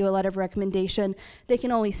teacher, write you a letter of recommendation, they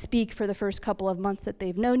can only speak for the first couple of months that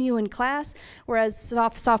they've known you in class, whereas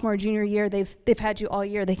sophomore, junior year, they've had you all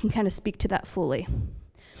year, they can kind of speak to that fully.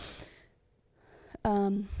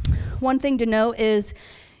 One thing to note is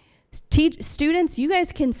students, you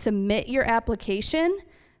guys can submit your application.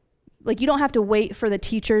 Like, you don't have to wait for the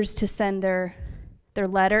teachers to send their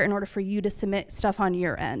letter in order for you to submit stuff on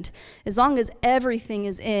your end. As long as everything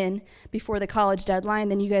is in before the college deadline,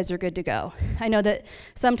 then you guys are good to go. I know that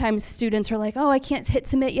sometimes students are like, oh, I can't hit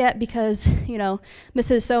submit yet because, you know,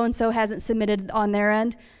 Mrs. So-and-so hasn't submitted on their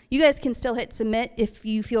end. You guys can still hit submit if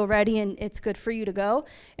you feel ready and it's good for you to go.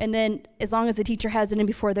 And then as long as the teacher has it in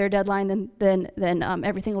before their deadline, then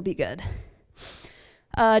everything will be good.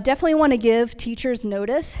 Definitely want to give teachers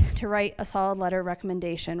notice to write a solid letter of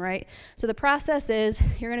recommendation, right? So the process is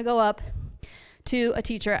you're going to go up to a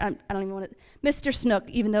teacher. I don't even want to, Mr. Snook,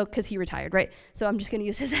 even though, because he retired, right? So I'm just going to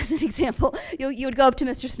use his as an example. You would go up to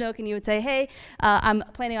Mr. Snook and you would say, hey, I'm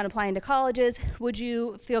planning on applying to colleges. Would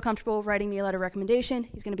you feel comfortable writing me a letter of recommendation?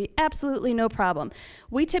 He's going to be absolutely no problem.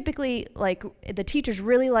 We typically, like, the teachers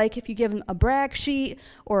really like if you give them a brag sheet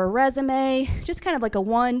or a resume, just kind of like a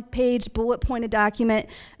 1-page bullet pointed document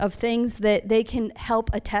of things that they can help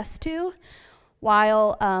attest to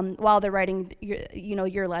while they're writing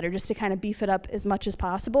your letter, just to kind of beef it up as much as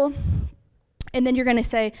possible. And then you're going to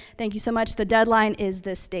say, thank you so much, the deadline is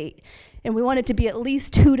this date. And we want it to be at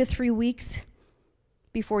least 2 to 3 weeks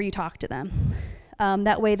before you talk to them.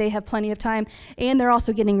 That way they have plenty of time, and they're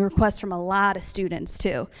also getting requests from a lot of students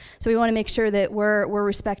too. So we want to make sure that we're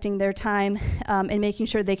respecting their time and making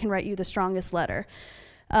sure they can write you the strongest letter.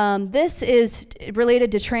 This is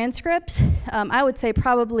related to transcripts. I would say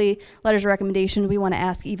probably letters of recommendation we want to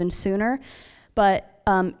ask even sooner. But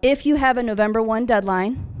if you have a November 1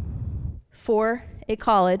 deadline for a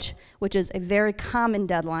college, which is a very common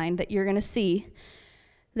deadline that you're going to see,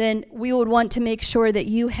 then we would want to make sure that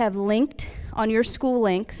you have linked on your school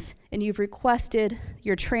links and you've requested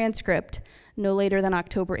your transcript no later than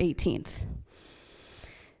October 18th.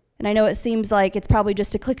 And I know it seems like it's probably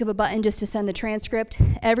just a click of a button just to send the transcript.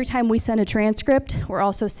 Every time we send a transcript, we're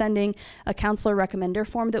also sending a counselor recommender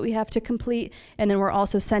form that we have to complete, and then we're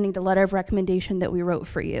also sending the letter of recommendation that we wrote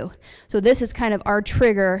for you. So this is kind of our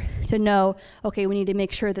trigger to know, okay, we need to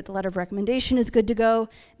make sure that the letter of recommendation is good to go.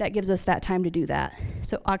 That gives us that time to do that.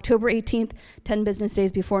 So October 18th, 10 business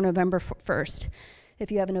days before November 1st.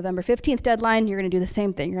 If you have a November 15th deadline, you're gonna do the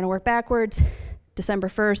same thing. You're gonna work backwards, December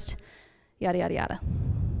 1st, yada, yada, yada.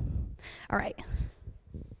 All right.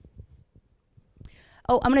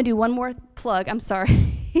 Oh, I'm going to do one more plug. I'm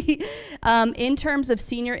sorry. In terms of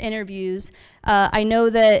senior interviews, I know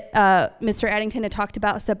that Mr. Addington had talked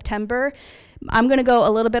about September. I'm going to go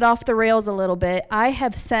a little bit off the rails a little bit. I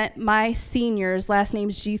have sent my seniors, last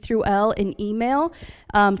names G through L, an email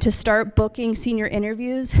to start booking senior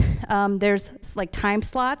interviews. There's like time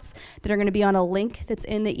slots that are going to be on a link that's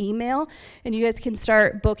in the email, and you guys can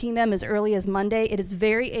start booking them as early as Monday. It is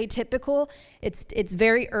very atypical. It's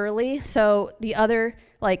very early, so the other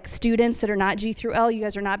like students that are not G through L, you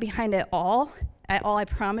guys are not behind at all, I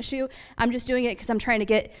promise you. I'm just doing it because I'm trying to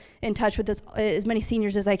get in touch with as many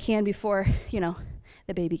seniors as I can before, you know,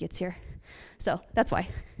 the baby gets here. So that's why.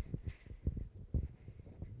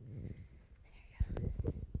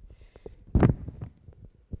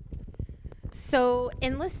 So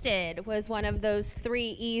enlisted was one of those 3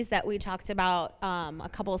 E's that we talked about a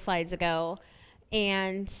couple of slides ago.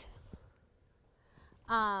 And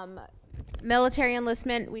military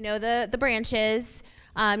enlistment, we know the branches.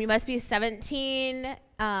 You must be 17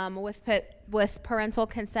 with parental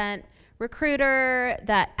consent. Recruiter,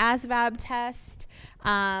 that ASVAB test,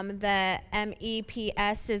 the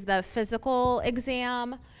MEPS is the physical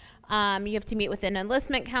exam. You have to meet with an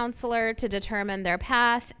enlistment counselor to determine their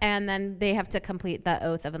path, and then they have to complete the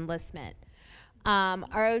oath of enlistment.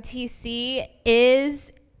 ROTC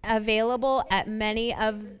is available at many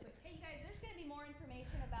of... Hey, you guys, there's going to be more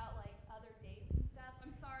information about like other dates and stuff.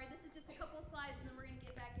 I'm sorry, this is just a couple of slides, and then we're going to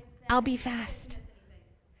get back into that. I'll be fast.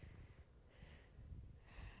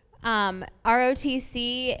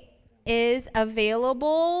 ROTC is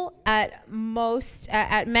available at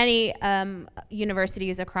many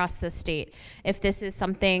universities across the state. If this is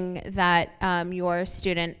something that your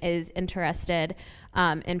student is interested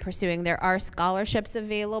in pursuing, there are scholarships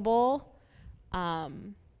available. So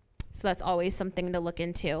that's always something to look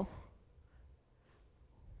into.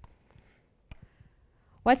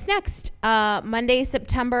 What's next? Monday,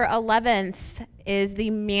 September 11th is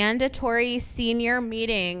the mandatory senior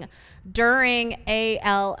meeting during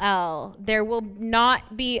ALL. There will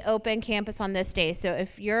not be open campus on this day. So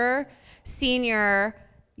if your senior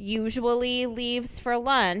usually leaves for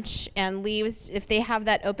lunch and leaves, if they have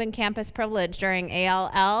that open campus privilege during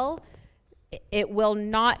ALL, it will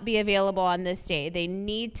not be available on this day. They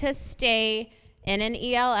need to stay in an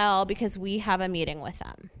ELL because we have a meeting with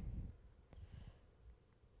them.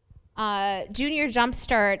 Junior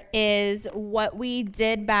Jumpstart is what we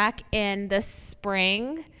did back in the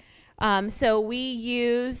spring. So we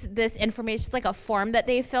use this information, it's like a form that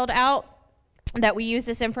they filled out, that we use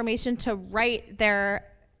this information to write their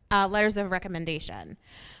letters of recommendation.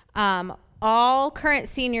 All current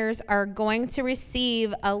seniors are going to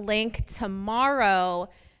receive a link tomorrow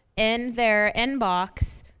in their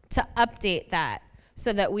inbox to update that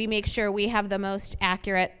so that we make sure we have the most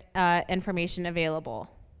accurate information available.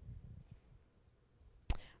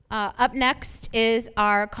 Up next is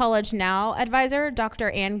our College Now advisor,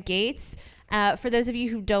 Dr. Ann Gates. For those of you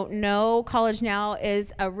who don't know, College Now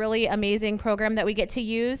is a really amazing program that we get to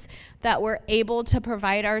use that we're able to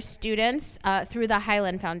provide our students through the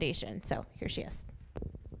Highland Foundation. So here she is.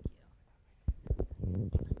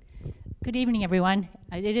 Good evening, everyone.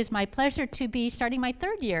 It is my pleasure to be starting my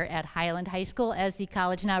 3rd year at Highland High School as the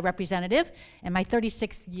College Now representative and my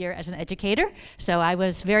 36th year as an educator. So I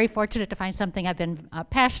was very fortunate to find something I've been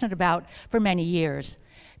passionate about for many years.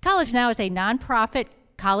 College Now is a nonprofit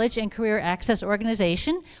college and career access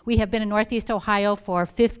organization. We have been in Northeast Ohio for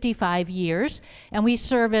 55 years, and we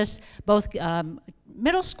service both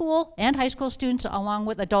middle school and high school students along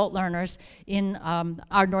with adult learners in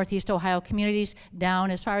our Northeast Ohio communities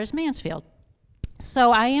down as far as Mansfield.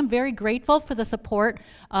 So I am very grateful for the support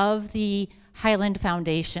of the Highland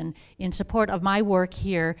Foundation in support of my work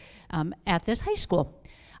here at this high school.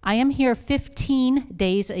 I am here 15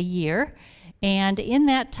 days a year, and in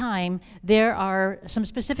that time there are some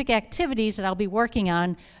specific activities that I'll be working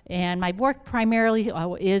on, and my work primarily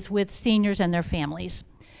is with seniors and their families.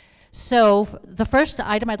 So the first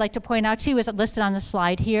item I'd like to point out to you is listed on the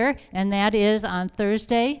slide here, and that is on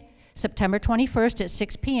Thursday, September 21st at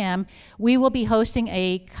 6 p.m., we will be hosting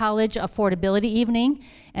a college affordability evening,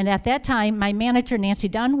 and at that time, my manager, Nancy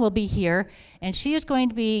Dunn, will be here, and she is going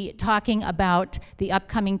to be talking about the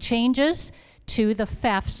upcoming changes to the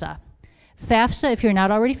FAFSA. FAFSA, if you're not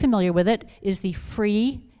already familiar with it, is the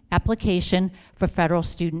free application for federal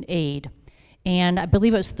student aid. And I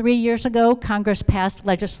believe it was 3 years ago, Congress passed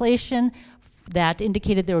legislation that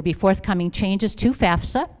indicated there would be forthcoming changes to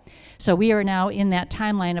FAFSA. So we are now in that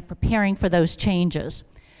timeline of preparing for those changes.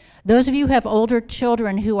 Those of you who have older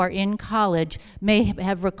children who are in college may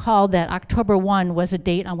have recalled that October 1 was a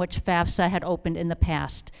date on which FAFSA had opened in the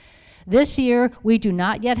past. This year, we do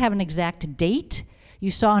not yet have an exact date. You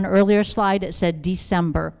saw an earlier slide, it said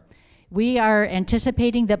December. We are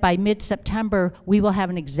anticipating that by mid-September, we will have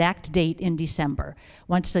an exact date in December,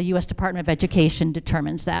 once the U.S. Department of Education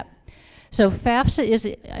determines that. So FAFSA is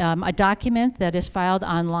a document that is filed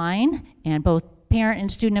online, and both parent and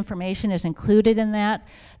student information is included in that.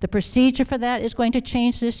 The procedure for that is going to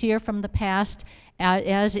change this year from the past,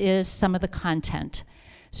 as is some of the content.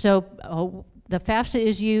 So the FAFSA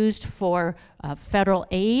is used for federal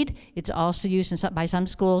aid. It's also used by some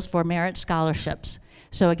schools for merit scholarships.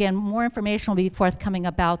 So again, more information will be forthcoming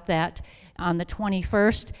about that on the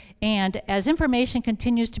 21st. And as information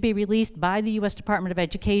continues to be released by the U.S. Department of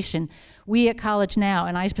Education, we at College Now,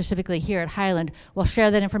 and I specifically here at Highland, will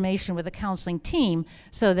share that information with the counseling team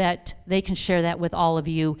so that they can share that with all of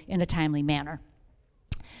you in a timely manner.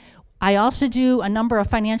 I also do a number of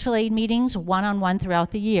financial aid meetings one-on-one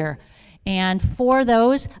throughout the year. And for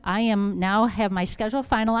those, I am now have my schedule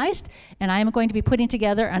finalized, and I am going to be putting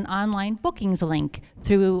together an online bookings link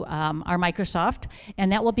through our Microsoft,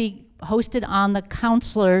 and that will be hosted on the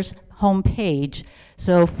counselor's homepage.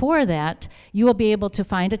 So for that, you will be able to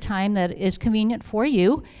find a time that is convenient for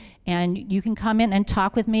you, and you can come in and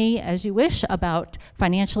talk with me as you wish about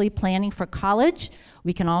financially planning for college.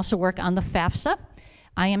 We can also work on the FAFSA.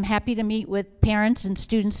 I am happy to meet with parents and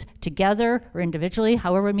students together or individually,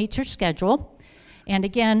 however meets your schedule. And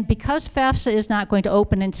again, because FAFSA is not going to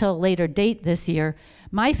open until a later date this year,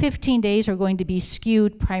 my 15 days are going to be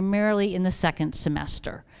skewed primarily in the second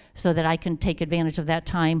semester so that I can take advantage of that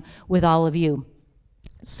time with all of you.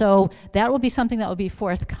 So that will be something that will be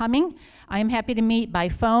forthcoming. I am happy to meet by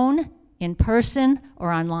phone, in person,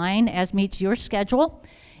 or online as meets your schedule.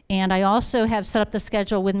 And I also have set up the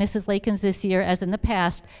schedule with Mrs. Lakins this year, as in the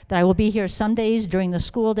past, that I will be here some days during the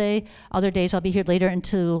school day. Other days I'll be here later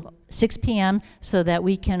until 6 p.m. so that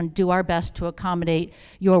we can do our best to accommodate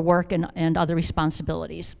your work and other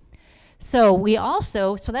responsibilities. So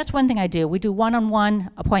that's one thing I do. We do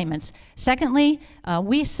one-on-one appointments. Secondly,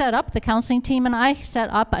 we set up, the counseling team and I set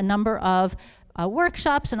up a number of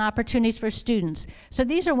workshops and opportunities for students. So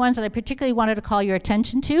these are ones that I particularly wanted to call your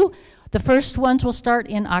attention to. The first ones will start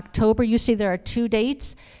in October. You see there are 2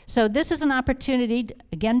 dates. So this is an opportunity,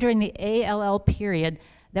 again during the ALL period,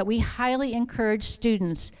 that we highly encourage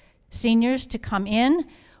students, seniors, to come in.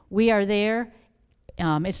 We are there.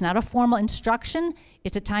 It's not a formal instruction.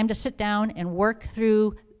 It's a time to sit down and work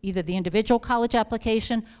through either the individual college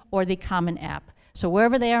application or the common app. So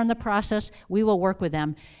wherever they are in the process, we will work with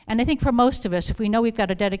them. And I think for most of us, if we know we've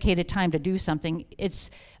got a dedicated time to do something,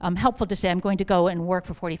 it's helpful to say, I'm going to go and work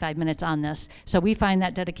for 45 minutes on this. So we find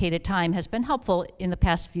that dedicated time has been helpful in the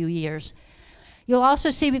past few years. You'll also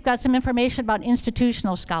see we've got some information about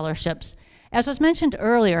institutional scholarships. As was mentioned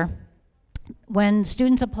earlier, when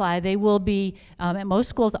students apply, they will be, at most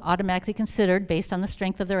schools, automatically considered based on the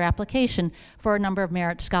strength of their application for a number of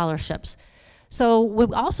merit scholarships. So we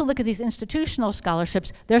also look at these institutional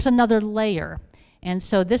scholarships. There's another layer. And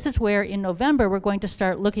so this is where in November we're going to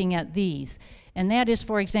start looking at these. And that is,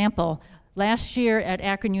 for example, last year at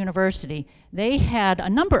Akron University, they had a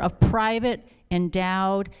number of private,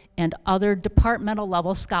 endowed, and other departmental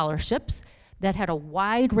level scholarships that had a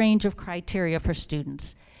wide range of criteria for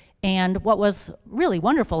students. And what was really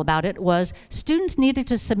wonderful about it was students needed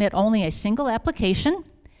to submit only a single application,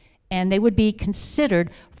 and they would be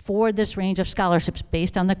considered for this range of scholarships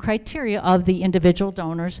based on the criteria of the individual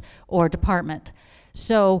donors or department.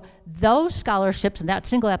 So those scholarships and that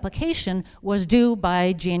single application was due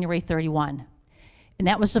by January 31. And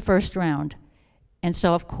that was the first round. And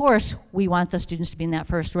so of course we want the students to be in that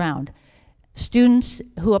first round. Students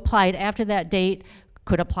who applied after that date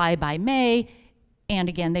could apply by May, and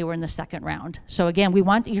again, they were in the second round. So again, we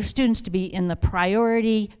want your students to be in the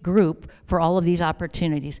priority group for all of these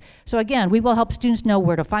opportunities. So again, we will help students know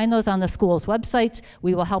where to find those on the school's websites.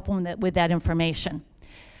 We will help them with that information.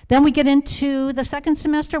 Then we get into the second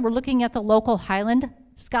semester. We're looking at the local Highland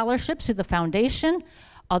scholarships through the foundation.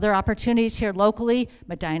 Other opportunities here locally.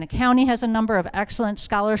 Medina County has a number of excellent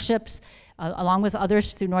scholarships, along with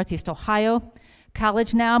others through Northeast Ohio.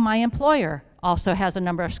 College Now, my employer, also has a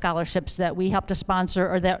number of scholarships that we help to sponsor,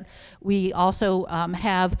 or that we also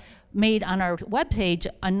have made on our webpage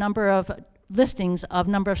a number of listings of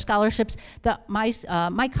number of scholarships that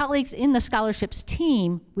my colleagues in the scholarships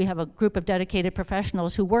team, we have a group of dedicated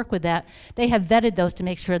professionals who work with that, they have vetted those to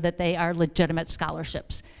make sure that they are legitimate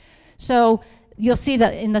scholarships. So you'll see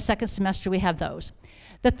that in the second semester we have those.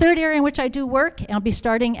 The third area in which I do work, and I'll be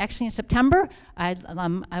starting actually in September, I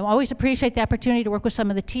always appreciate the opportunity to work with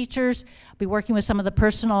some of the teachers. I'll be working with some of the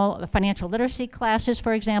personal financial literacy classes,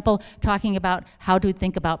 for example, talking about how to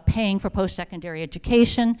think about paying for post-secondary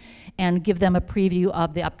education and give them a preview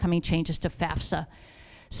of the upcoming changes to FAFSA.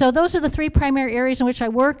 So those are the three primary areas in which I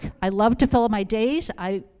work. I love to fill up my days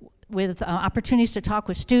with opportunities to talk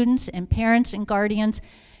with students and parents and guardians,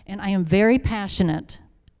 and I am very passionate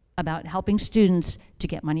about helping students to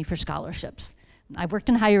get money for scholarships. I've worked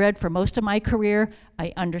in higher ed for most of my career.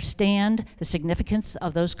 I understand the significance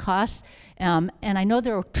of those costs, and I know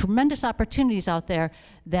there are tremendous opportunities out there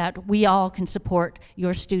that we all can support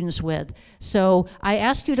your students with. So I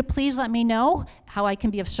ask you to please let me know how I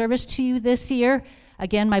can be of service to you this year.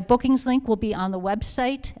 Again, my bookings link will be on the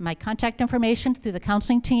website, my contact information through the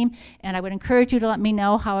counseling team, and I would encourage you to let me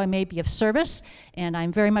know how I may be of service, and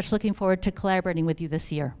I'm very much looking forward to collaborating with you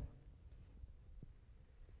this year.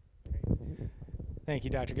 Thank you,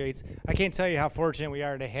 Dr. Gates. I can't tell you how fortunate we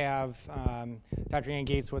are to have Dr. Ann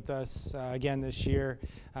Gates with us again this year.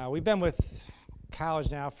 We've been with college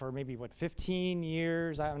now for maybe, 15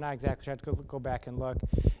 years? I'm not exactly sure. I have to go back and look.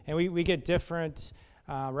 And we get different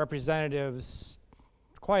representatives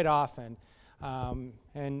quite often.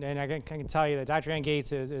 And I can tell you that Dr. Ann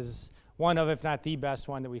Gates is one of, if not the best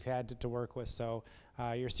one that we've had to work with. So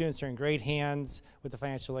your students are in great hands with the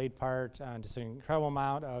financial aid part, just an incredible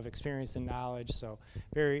amount of experience and knowledge. So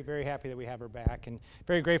very, very happy that we have her back, and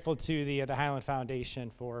very grateful to the Highland Foundation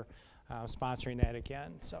for sponsoring that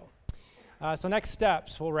again. So next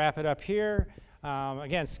steps, we'll wrap it up here.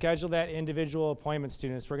 Again, schedule that individual appointment,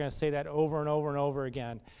 students. We're going to say that over and over and over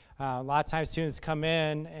again. A lot of times students come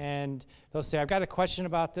in and they'll say, I've got a question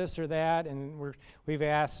about this or that, and we've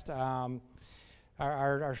asked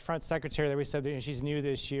our front secretary that we said that she's new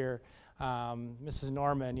this year, Mrs.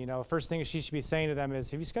 Norman, first thing she should be saying to them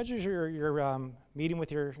is, have you scheduled your meeting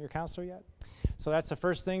with your counselor yet? So that's the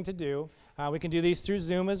first thing to do. We can do these through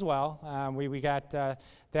Zoom as well. We got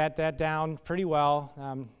that down pretty well.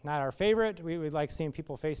 Not our favorite. We like seeing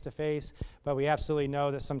people face to face, but we absolutely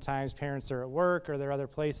know that sometimes parents are at work or they're other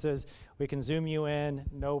places. We can Zoom you in,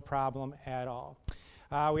 no problem at all.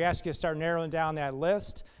 We ask you to start narrowing down that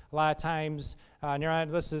list. A lot of times, narrowing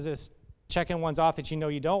that list is just checking ones off that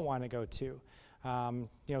you don't want to go to.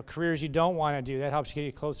 Careers you don't want to do, that helps get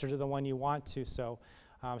you closer to the one you want to. So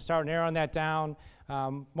start narrowing that down.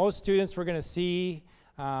 Most students we're going to see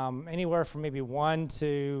anywhere from maybe 1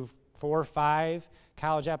 to 4 or 5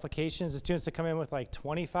 college applications. The students that come in with like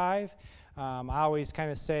 25, I always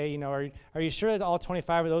kind of say, are you sure that all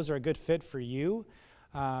 25 of those are a good fit for you?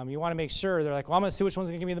 You want to make sure. They're like, well, I'm going to see which one's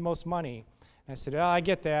going to give me the most money. And I said, well, I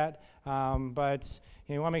get that, but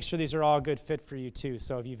you want to make sure these are all a good fit for you too.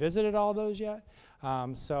 So have you visited all those yet?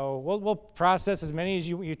 So we'll process as many as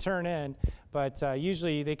you turn in, but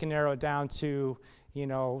usually they can narrow it down to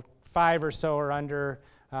 5 or so or under.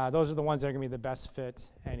 Those are the ones that are going to be the best fit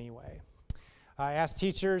anyway. Ask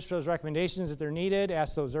teachers for those recommendations if they're needed.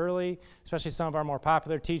 Ask those early, especially some of our more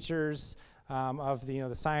popular teachers of the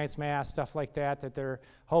science, math, stuff like that they're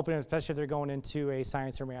hoping, especially if they're going into a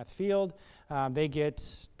science or math field. They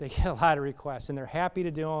get a lot of requests, and they're happy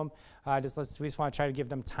to do them. We just want to try to give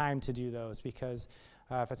them time to do those, because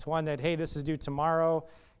if it's one that, hey, this is due tomorrow,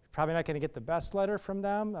 you're probably not going to get the best letter from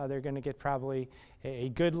them. They're going to get probably a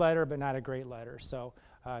good letter, but not a great letter. So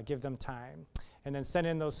give them time. And then send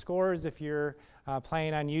in those scores if you're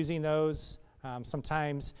planning on using those.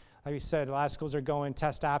 Sometimes, like we said, a lot of schools are going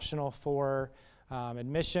test optional for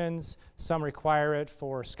admissions. Some require it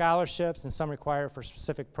for scholarships, and some require it for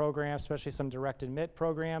specific programs, especially some direct admit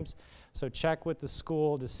programs. So check with the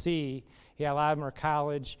school to see. A lot of them are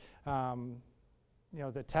college,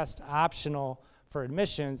 the test optional for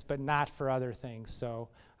admissions, but not for other things. So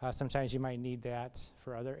sometimes you might need that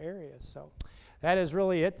for other areas. So that is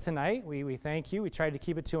really it tonight. We thank you. We tried to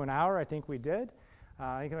keep it to an hour. I think we did.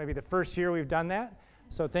 I think it might be the first year we've done that.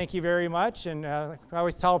 So thank you very much. And I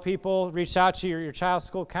always tell people, reach out to your child's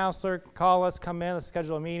school counselor, call us, come in, let's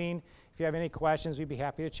schedule a meeting. If you have any questions, we'd be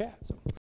happy to chat. So.